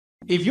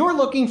If you're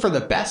looking for the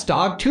best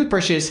dog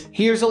toothbrushes,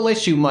 here's a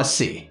list you must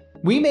see.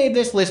 We made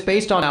this list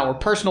based on our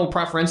personal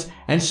preference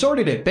and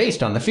sorted it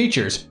based on the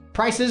features,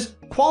 prices,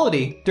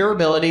 quality,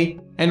 durability,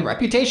 and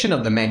reputation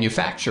of the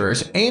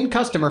manufacturers and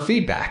customer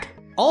feedback.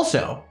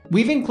 Also,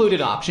 we've included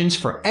options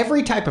for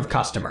every type of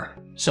customer.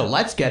 So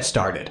let's get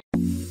started.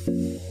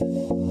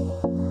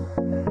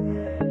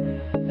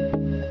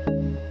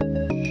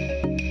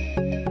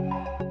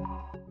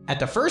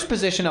 At the first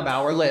position of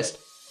our list,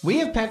 we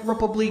have Pet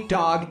Republique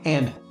Dog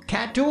and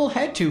Cat Dual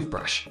Head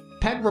Toothbrush.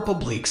 Pet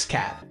Republique's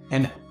cat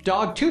and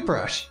dog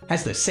toothbrush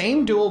has the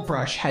same dual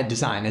brush head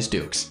design as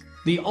Duke's.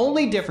 The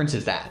only difference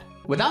is that,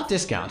 without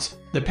discounts,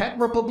 the Pet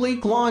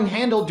Republique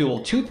long-handled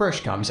dual toothbrush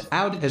comes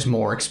out as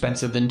more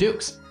expensive than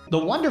Duke's. The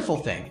wonderful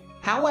thing,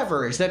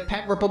 however, is that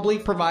Pet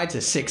Republique provides a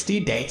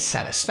 60-day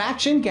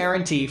satisfaction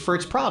guarantee for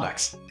its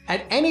products.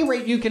 At any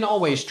rate, you can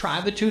always try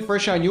the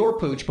toothbrush on your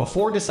pooch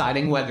before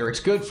deciding whether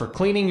it's good for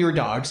cleaning your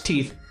dog's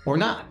teeth or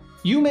not.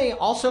 You may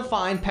also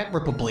find Pet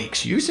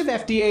Republique's use of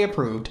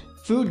FDA-approved,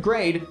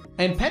 food-grade,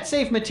 and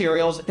pet-safe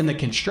materials in the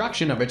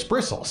construction of its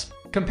bristles.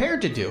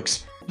 Compared to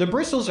Duke's, the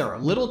bristles are a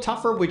little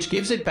tougher, which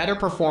gives it better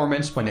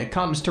performance when it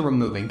comes to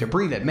removing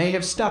debris that may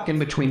have stuck in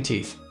between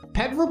teeth.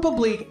 Pet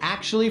Republique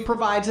actually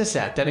provides a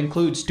set that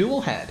includes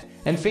dual head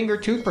and finger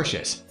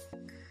toothbrushes.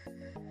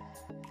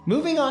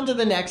 Moving on to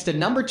the next at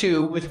number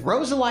 2 with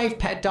Rosylife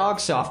Pet Dog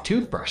Soft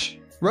Toothbrush.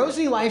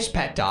 Rosylife's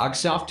Pet Dog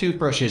Soft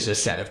Toothbrush is a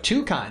set of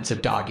 2 kinds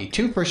of doggy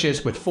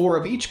toothbrushes with 4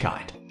 of each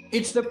kind.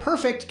 It's the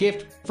perfect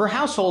gift for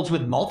households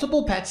with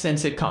multiple pets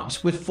since it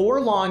comes with 4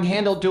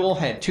 long-handled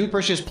dual-head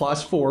toothbrushes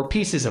plus 4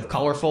 pieces of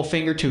colorful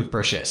finger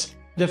toothbrushes.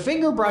 The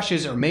finger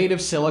brushes are made of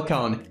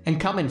silicone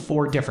and come in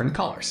 4 different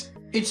colors.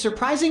 It's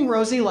surprising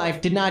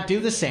Rosylife did not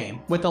do the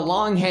same with the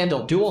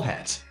long-handled dual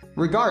heads.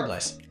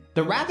 Regardless,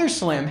 the rather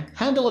slim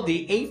handle of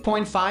the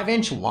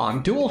 8.5-inch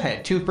long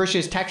dual-head toothbrush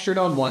is textured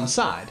on one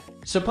side,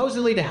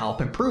 supposedly to help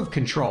improve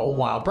control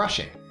while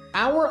brushing.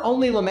 Our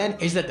only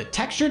lament is that the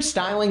textured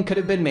styling could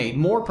have been made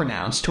more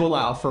pronounced to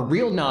allow for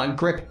real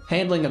non-grip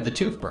handling of the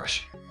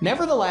toothbrush.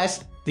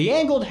 Nevertheless, the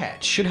angled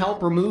head should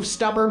help remove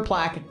stubborn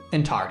plaque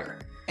and tartar.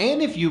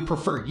 And if you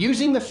prefer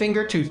using the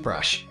finger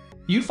toothbrush,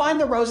 you find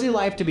the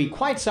Rosylife to be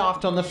quite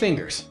soft on the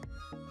fingers.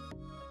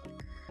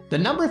 The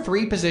number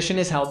 3 position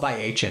is held by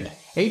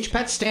H&H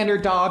Pet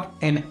Standard Dog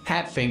and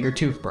Cat Finger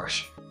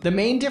Toothbrush. The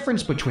main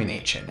difference between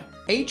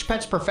H&H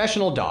Pet's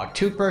professional dog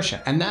toothbrush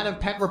and that of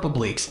Pet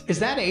Republique's is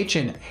that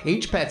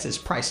H&H Pet's is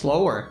priced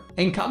lower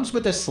and comes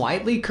with a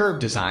slightly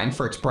curved design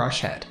for its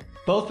brush head.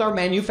 Both are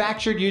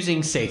manufactured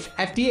using safe,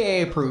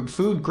 FDA-approved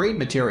food-grade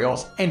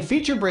materials and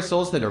feature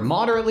bristles that are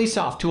moderately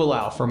soft to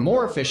allow for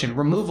more efficient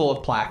removal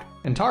of plaque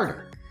and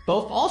tartar.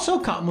 Both also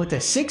come with a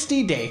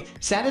 60-day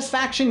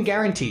satisfaction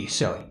guarantee,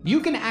 so you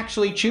can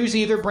actually choose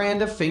either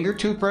brand of finger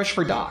toothbrush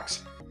for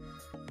dogs.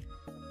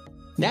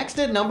 Next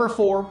at number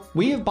 4,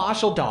 we have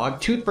Boshel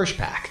Dog Toothbrush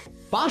Pack.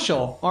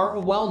 Boshel are a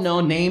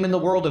well-known name in the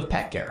world of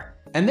pet care,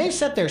 and they've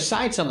set their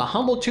sights on the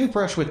humble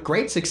toothbrush with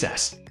great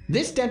success.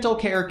 This dental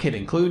care kit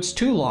includes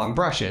 2 long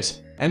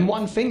brushes and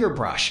 1 finger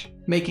brush,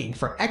 making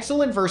for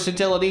excellent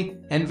versatility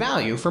and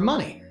value for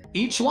money.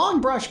 Each long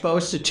brush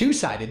boasts a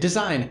 2-sided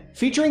design,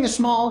 featuring a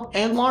small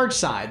and large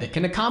side that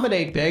can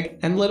accommodate big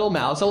and little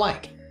mouths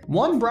alike.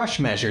 One brush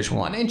measures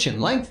 1 inch in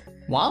length,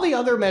 while the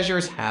other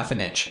measures ½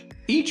 an inch.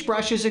 Each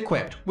brush is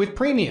equipped with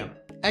premium,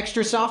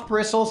 extra soft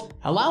bristles,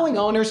 allowing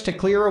owners to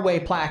clear away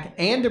plaque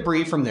and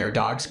debris from their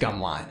dog's gum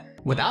line,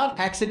 without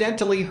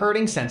accidentally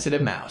hurting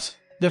sensitive mouths.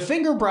 The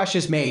finger brush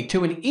is made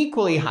to an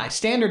equally high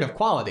standard of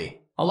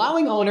quality,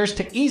 allowing owners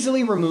to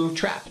easily remove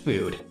trapped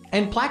food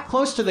and plaque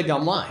close to the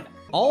gum line.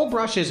 All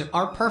brushes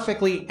are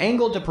perfectly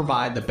angled to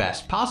provide the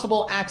best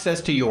possible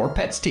access to your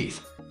pet's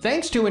teeth.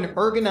 Thanks to an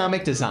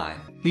ergonomic design,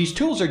 these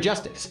tools are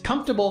just as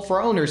comfortable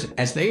for owners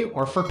as they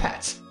are for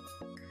pets.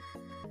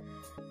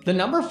 The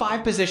number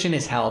 5 position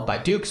is held by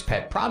Duke's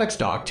Pet Products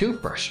Dog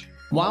Toothbrush.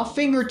 While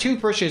finger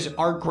toothbrushes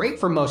are great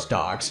for most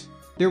dogs,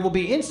 there will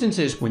be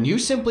instances when you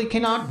simply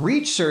cannot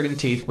reach certain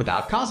teeth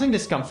without causing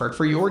discomfort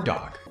for your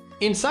dog.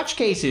 In such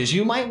cases,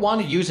 you might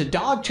want to use a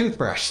dog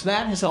toothbrush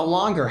that has a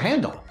longer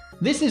handle.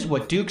 This is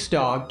what Duke's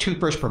Dog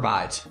Toothbrush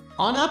provides.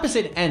 On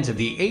opposite ends of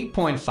the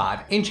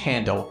 8.5-inch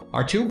handle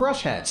are 2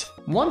 brush heads,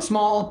 1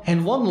 small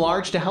and 1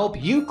 large to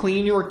help you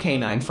clean your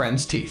canine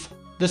friend's teeth.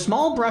 The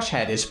small brush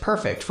head is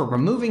perfect for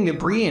removing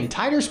debris in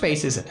tighter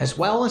spaces as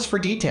well as for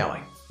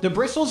detailing. The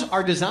bristles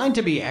are designed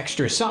to be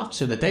extra soft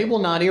so that they will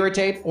not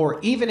irritate or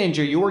even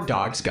injure your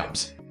dog's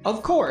gums.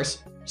 Of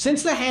course,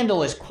 since the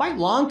handle is quite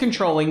long,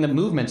 controlling the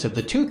movements of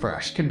the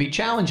toothbrush can be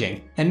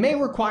challenging and may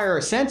require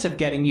a sense of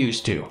getting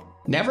used to.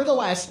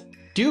 Nevertheless,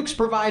 Duke's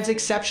provides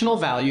exceptional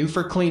value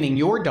for cleaning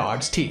your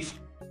dog's teeth.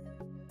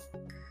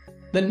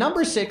 The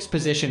number 6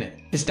 position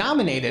is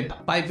dominated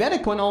by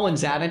Vetoquinol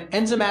Enzadent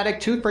Enzymatic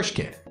Toothbrush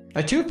Kit.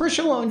 A toothbrush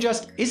alone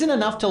just isn't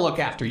enough to look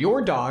after your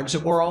dog's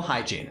oral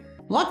hygiene.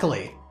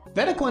 Luckily,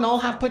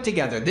 Vetoquinol have put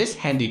together this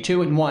handy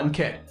 2-in-1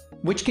 kit,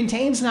 which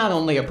contains not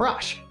only a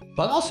brush,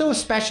 but also a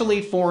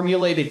specially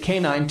formulated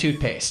canine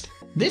toothpaste.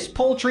 This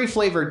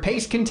poultry-flavored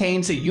paste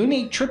contains a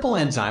unique triple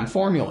enzyme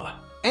formula.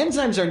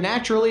 Enzymes are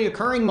naturally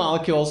occurring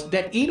molecules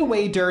that eat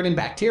away dirt and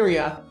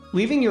bacteria,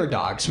 leaving your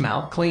dog's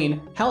mouth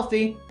clean,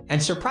 healthy,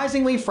 and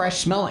surprisingly fresh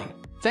smelling.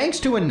 Thanks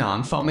to a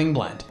non-foaming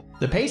blend,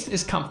 the paste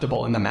is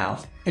comfortable in the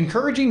mouth,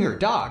 encouraging your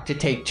dog to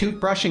take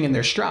toothbrushing in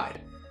their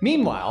stride.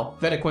 Meanwhile,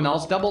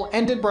 Vetoquinol's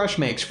double-ended brush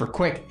makes for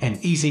quick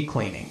and easy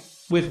cleaning.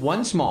 With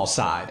one small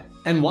side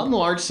and one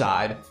large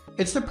side,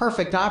 it's the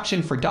perfect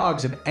option for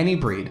dogs of any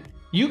breed.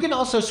 You can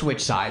also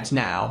switch sides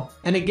now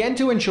and again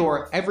to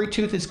ensure every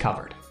tooth is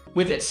covered.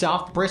 With its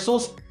soft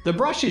bristles, the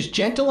brush is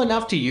gentle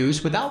enough to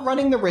use without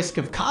running the risk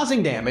of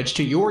causing damage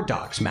to your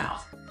dog's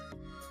mouth.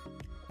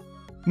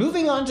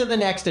 Moving on to the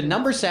next at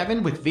number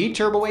 7 with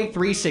Vturboway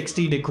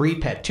 360-degree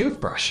Pet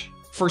Toothbrush.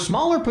 For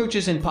smaller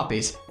pooches and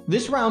puppies,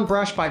 this round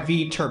brush by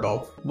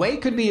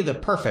Vturboway could be the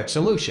perfect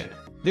solution.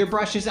 Their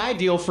brush is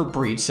ideal for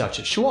breeds such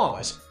as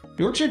Chihuahuas,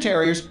 Yorkshire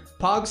Terriers,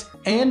 Pugs,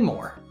 and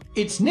more.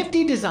 Its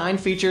nifty design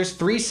features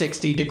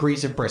 360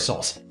 degrees of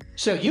bristles,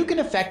 so you can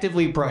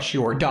effectively brush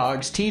your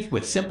dog's teeth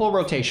with simple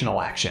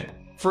rotational action.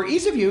 For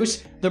ease of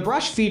use, the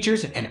brush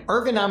features an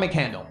ergonomic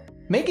handle,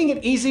 making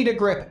it easy to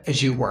grip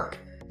as you work.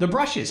 The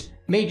brush is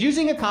made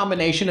using a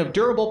combination of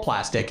durable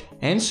plastic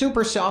and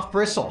super soft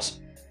bristles,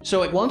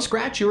 so it won't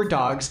scratch your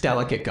dog's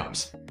delicate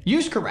gums.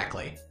 Used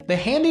correctly, the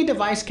handy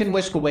device can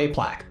whisk away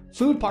plaque,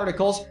 food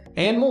particles,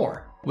 and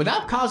more,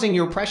 without causing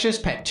your precious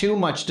pet too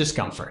much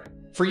discomfort.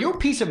 For your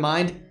peace of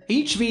mind,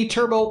 each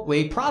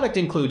Vturboway product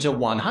includes a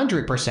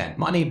 100%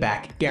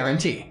 money-back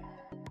guarantee.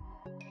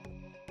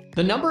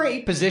 The number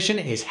 8 position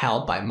is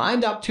held by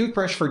Mind Up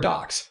Toothbrush for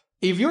Dogs.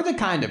 If you're the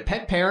kind of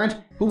pet parent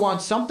who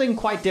wants something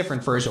quite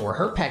different for his or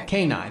her pet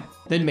canine,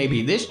 then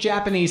maybe this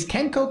Japanese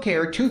Kenko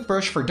Care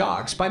toothbrush for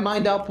dogs by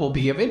Mind Up will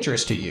be of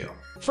interest to you.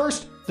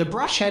 First, the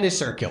brush head is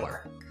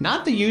circular,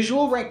 not the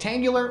usual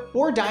rectangular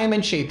or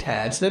diamond-shaped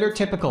heads that are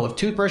typical of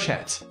toothbrush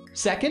heads.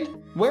 Second,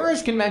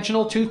 whereas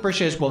conventional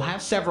toothbrushes will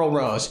have several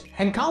rows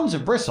and columns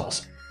of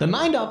bristles, the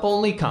Mind Up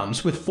only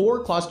comes with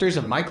 4 clusters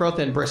of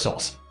micro-thin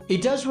bristles.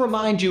 It does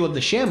remind you of the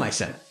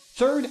shamisen.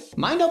 Third,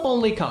 Mind Up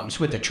only comes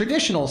with a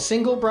traditional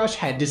single brush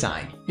head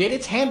design, yet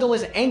its handle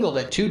is angled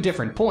at 2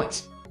 different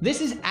points.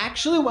 This is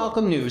actually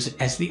welcome news,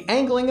 as the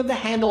angling of the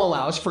handle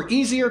allows for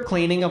easier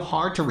cleaning of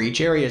hard-to-reach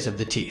areas of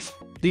the teeth.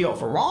 The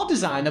overall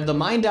design of the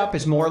Mind Up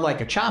is more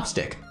like a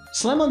chopstick,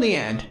 slim on the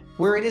end,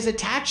 where it is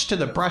attached to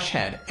the brush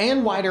head,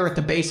 and wider at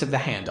the base of the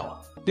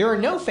handle. There are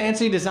no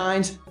fancy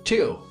designs,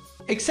 too,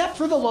 except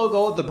for the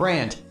logo of the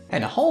brand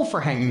and a hole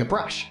for hanging the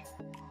brush.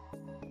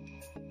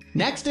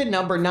 Next at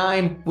number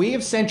 9, we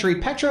have Sentry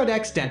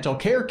Petrodex Dental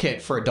Care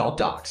Kit for adult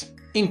dogs.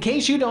 In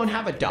case you don't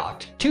have a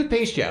dog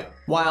toothpaste yet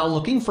while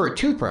looking for a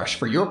toothbrush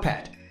for your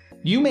pet,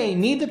 you may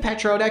need the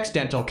Petrodex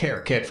Dental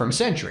Care Kit from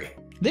Sentry.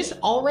 This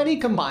already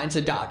combines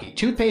a doggy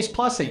toothpaste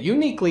plus a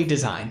uniquely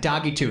designed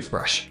doggy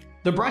toothbrush.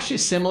 The brush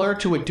is similar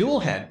to a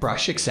dual-head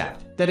brush,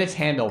 except that its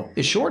handle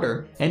is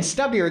shorter and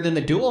stubbier than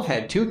the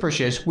dual-head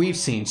toothbrushes we've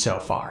seen so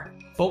far.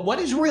 But what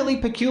is really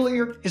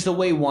peculiar is the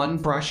way one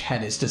brush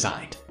head is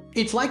designed.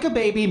 It's like a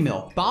baby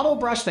milk bottle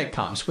brush that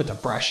comes with a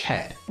brush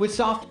head, with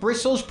soft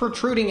bristles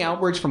protruding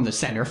outwards from the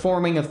center,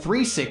 forming a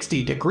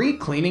 360-degree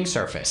cleaning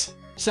surface.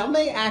 Some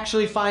may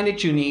actually find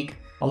it unique,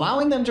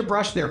 allowing them to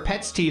brush their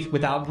pet's teeth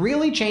without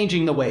really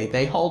changing the way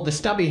they hold the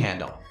stubby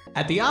handle.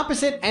 At the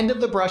opposite end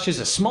of the brush is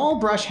a small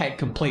brush head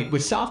complete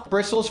with soft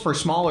bristles for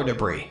smaller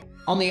debris.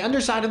 On the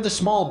underside of the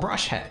small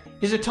brush head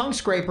is a tongue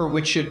scraper,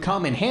 which should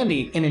come in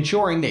handy in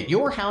ensuring that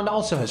your hound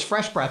also has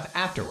fresh breath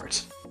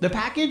afterwards. The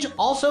package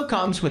also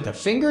comes with a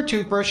finger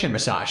toothbrush and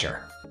massager.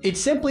 It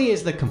simply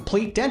is the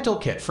complete dental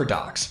kit for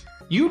dogs.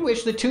 You'd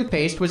wish the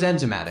toothpaste was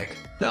enzymatic,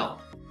 though.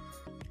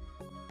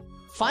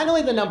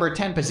 Finally, the number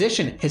 10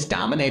 position is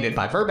dominated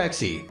by Virbac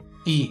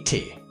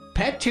C.E.T.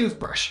 Pet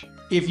Toothbrush.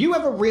 If you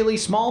have a really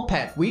small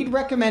pet, we'd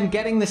recommend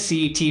getting the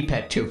C.E.T.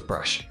 Pet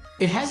Toothbrush.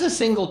 It has a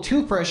single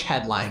toothbrush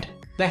headlined.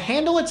 The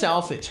handle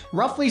itself is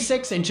roughly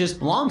 6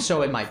 inches long,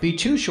 so it might be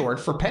too short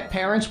for pet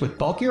parents with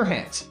bulkier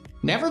hands.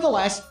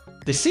 Nevertheless,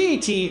 the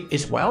C.E.T.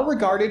 is well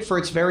regarded for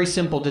its very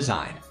simple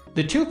design.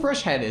 The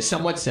toothbrush head is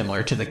somewhat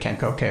similar to the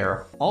Kenko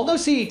Care, although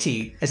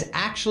C.E.T. is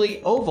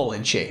actually oval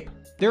in shape.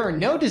 There are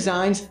no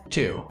designs,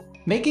 too,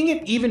 making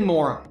it even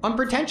more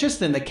unpretentious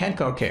than the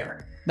Kenko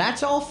Care.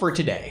 That's all for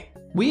today.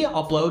 We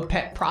upload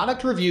pet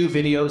product review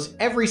videos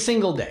every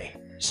single day,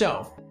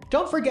 so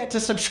don't forget to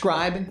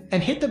subscribe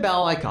and hit the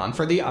bell icon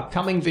for the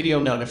upcoming video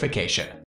notification.